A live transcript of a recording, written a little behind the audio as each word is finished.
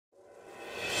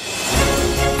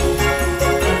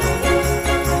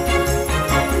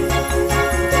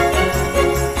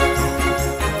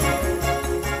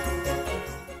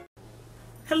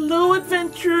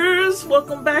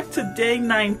to day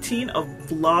 19 of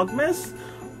Vlogmas.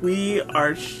 We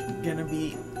are gonna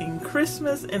be in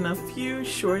Christmas in a few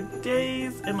short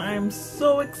days and I am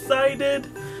so excited,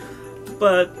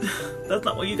 but that's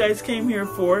not what you guys came here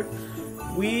for.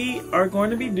 We are going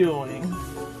to be doing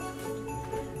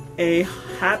a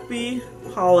happy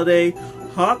holiday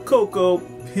hot cocoa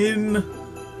pin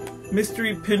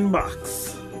mystery pin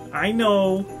box. I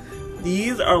know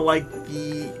these are like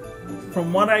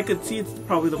from what I could see, it's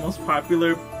probably the most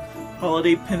popular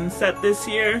holiday pin set this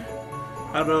year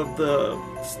out of the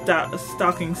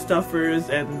stocking stuffers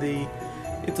and the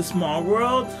It's a Small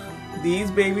World.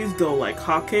 These babies go like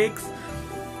hotcakes.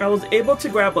 I was able to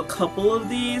grab a couple of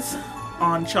these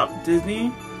on Shop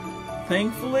Disney,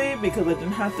 thankfully, because I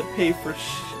didn't have to pay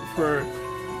I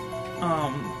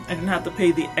didn't have to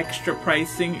pay the extra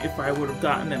pricing if I would have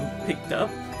gotten them picked up.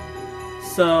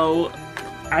 So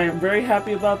I am very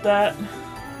happy about that.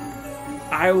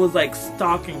 I was like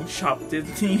stalking Shop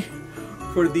Disney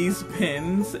for these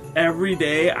pins every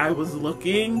day. I was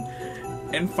looking,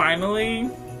 and finally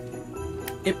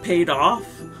it paid off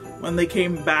when they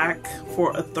came back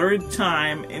for a third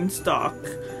time in stock,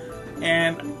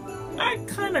 and I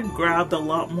kind of grabbed a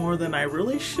lot more than I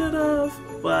really should have,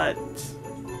 but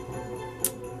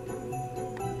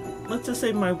let's just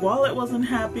say my wallet wasn't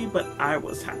happy, but I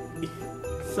was happy.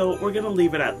 So we're gonna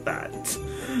leave it at that.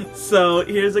 So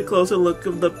here's a closer look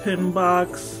of the pin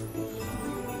box.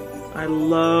 I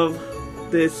love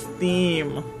this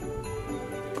theme.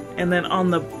 And then on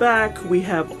the back we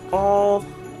have all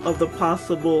of the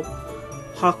possible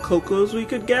hot cocos we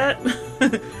could get.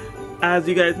 As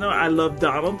you guys know, I love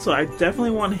Donald, so I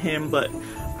definitely want him, but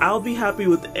I'll be happy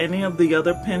with any of the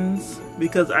other pins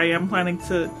because I am planning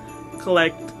to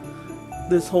collect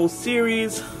this whole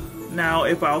series. Now,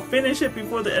 if I'll finish it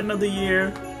before the end of the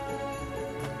year,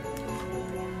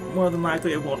 more than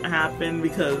likely it won't happen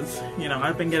because, you know,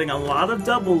 I've been getting a lot of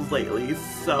doubles lately,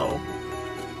 so.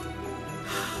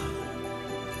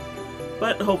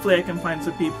 But hopefully I can find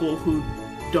some people who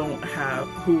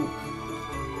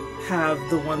have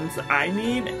the ones I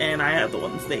need and I have the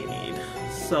ones they need.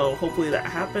 So hopefully that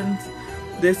happens.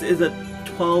 This is a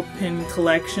 12 pin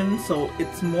collection, so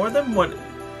it's more than what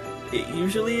it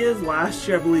usually is. Last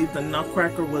year I believe the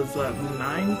Nutcracker was a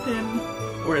 9 pin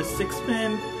or a 6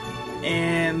 pin,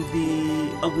 and the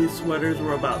Ugly Sweaters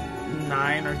were about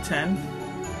 9 or 10.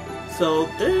 So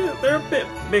they're a bit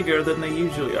bigger than they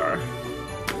usually are.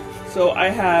 So I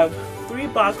have 3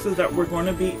 boxes that we're going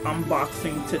to be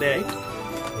unboxing today,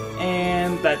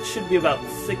 and that should be about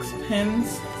 6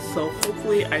 pins. So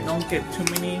hopefully I don't get too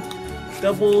many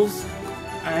doubles.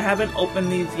 I haven't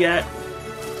opened these yet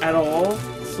at all,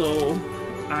 so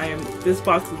this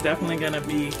box is definitely going to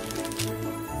be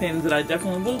pins that I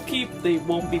definitely will keep. They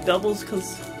won't be doubles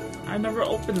because I never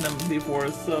opened them before,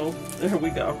 so there we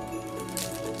go.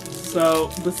 So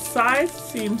the size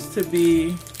seems to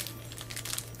be,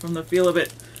 from the feel of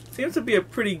it, seems to be a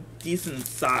pretty decent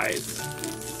size.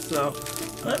 So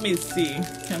let me see,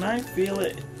 can I feel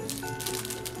it?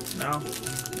 No,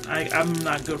 I'm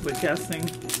not good with guessing.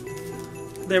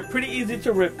 They're pretty easy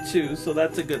to rip too, so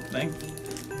that's a good thing.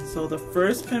 So the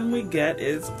first pin we get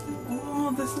is,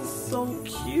 oh, this is so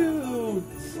cute.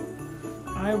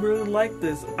 I really like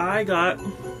this. I got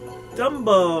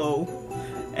Dumbo,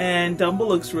 and Dumbo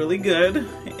looks really good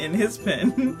in his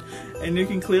pin, and you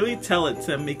can clearly tell it's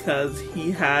him because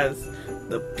he has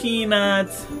the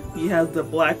peanuts, he has the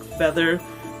black feather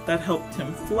that helped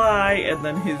him fly, and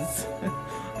then his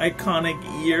iconic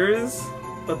ears,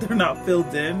 but they're not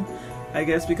filled in. I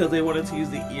guess because they wanted to use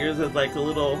the ears as like a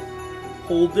little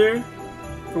holder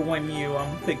for when you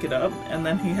pick it up. And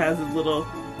then he has his little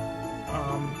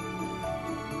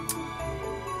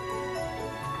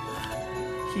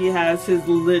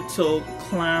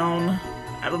clown,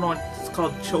 I don't know what it's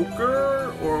called,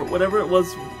 choker or whatever it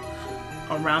was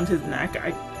around his neck.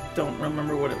 I don't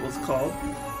remember what it was called,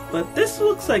 but this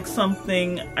looks like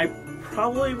something I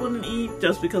probably wouldn't eat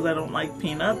just because I don't like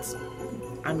peanuts.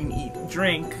 I mean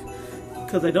drink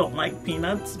because I don't like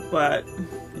peanuts, but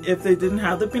if they didn't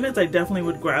have the peanuts I definitely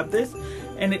would grab this.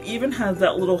 And it even has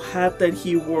that little hat that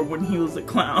he wore when he was a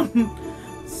clown.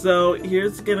 So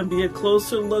here's gonna be a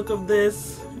closer look of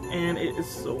this, and it is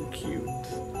so cute.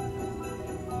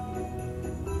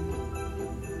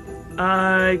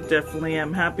 I definitely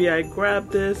am happy I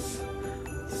grabbed this.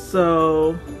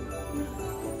 So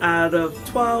out of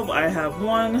 12 I have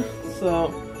 1,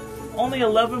 so only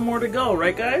 11 more to go,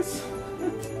 right guys?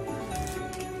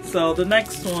 So the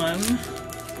next one,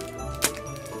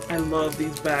 I love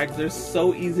these bags. They're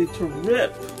so easy to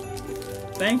rip,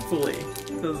 thankfully,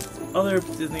 because other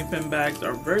Disney pin bags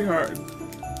are very hard.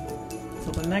 So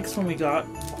So the next one we got,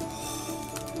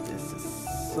 oh, this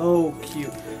is so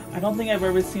cute. I don't think I've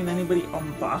ever seen anybody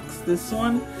unbox this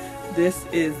one. This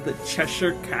is the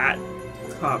Cheshire Cat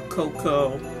hot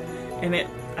cocoa, and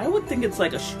I would think it's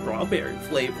like a strawberry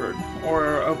flavored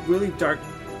or a really dark,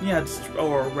 yeah,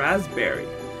 or a raspberry.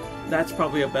 That's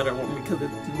probably a better one because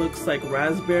it looks like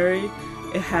raspberry.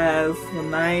 It has a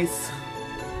nice,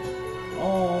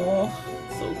 oh,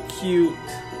 so cute.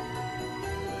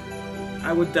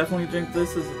 I would definitely drink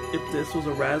this as if this was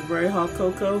a raspberry hot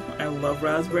cocoa. I love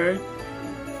raspberry.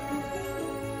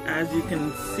 As you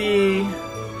can see,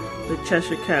 the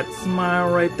Cheshire Cat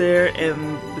smile right there,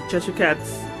 and the Cheshire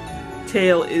Cat's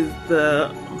tail is the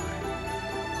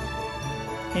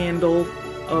handle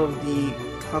of the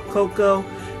hot cocoa.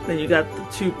 Then you got the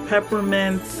 2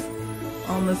 peppermints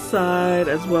on the side,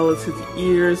 as well as his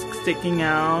ears sticking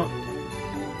out.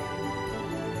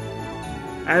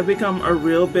 I've become a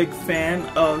real big fan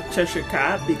of Cheshire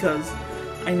Cat because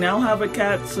I now have a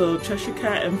cat, so Cheshire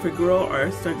Cat and Figaro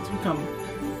are starting to become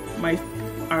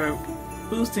are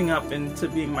boosting up into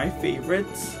being my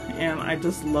favorites, and I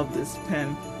just love this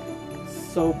pen.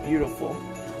 So beautiful.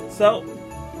 So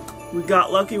we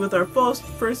got lucky with our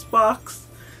first box.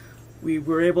 We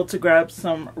were able to grab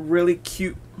some really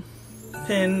cute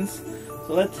pins.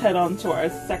 So let's head on to our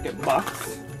second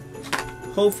box.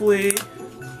 Hopefully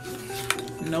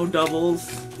no doubles.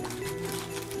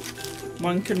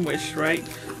 One can wish, right?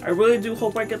 I really do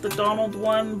hope I get the Donald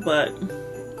one, but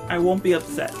I won't be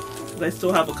upset. I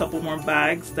still have a couple more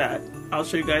bags that I'll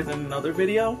show you guys in another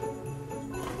video.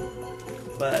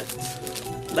 But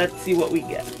let's see what we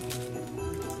get.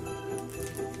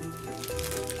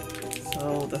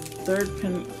 So the third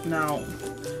pin, now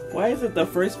why is it the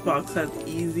first box has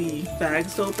easy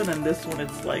bags to open and this one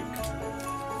it's like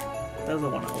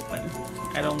doesn't want to open?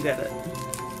 I don't get it.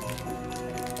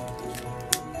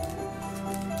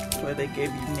 That's why they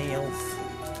gave you nails.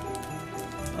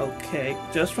 Okay,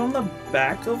 just from the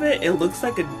back of it, it looks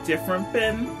like a different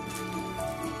pin.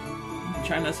 I'm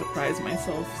trying to surprise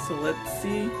myself, so let's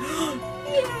see.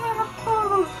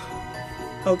 Yeah!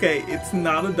 Okay, it's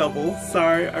not a double.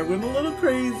 Sorry, I went a little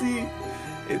crazy.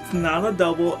 It's not a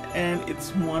double, and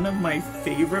it's one of my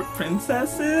favorite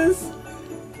princesses.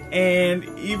 And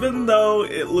even though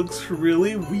it looks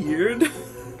really weird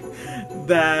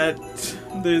that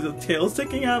there's a tail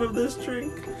sticking out of this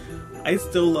drink, I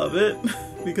still love it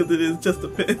because it is just a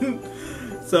pin.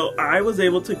 So I was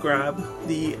able to grab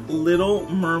the Little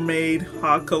Mermaid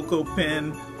hot cocoa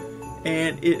pin,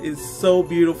 and it is so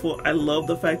beautiful. I love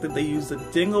the fact that they use the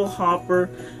dingle hopper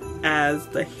as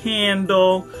the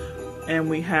handle, and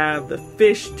we have the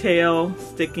fish tail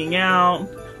sticking out.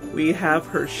 We have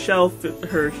her shell,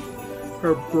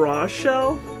 her bra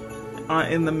shell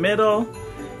in the middle,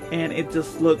 and it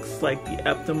just looks like the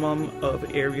optimum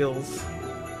of Ariel's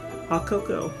hot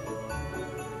cocoa.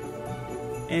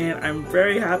 And I'm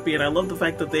very happy, and I love the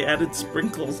fact that they added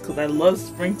sprinkles because I love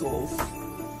sprinkles.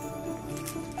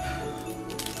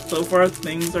 So far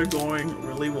things are going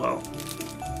really well.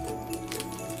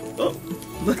 Oh,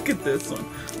 look at this one.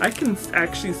 I can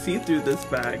actually see through this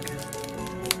bag,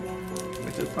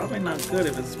 which is probably not good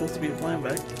if it's supposed to be a blind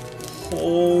bag.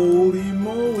 Holy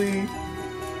moly!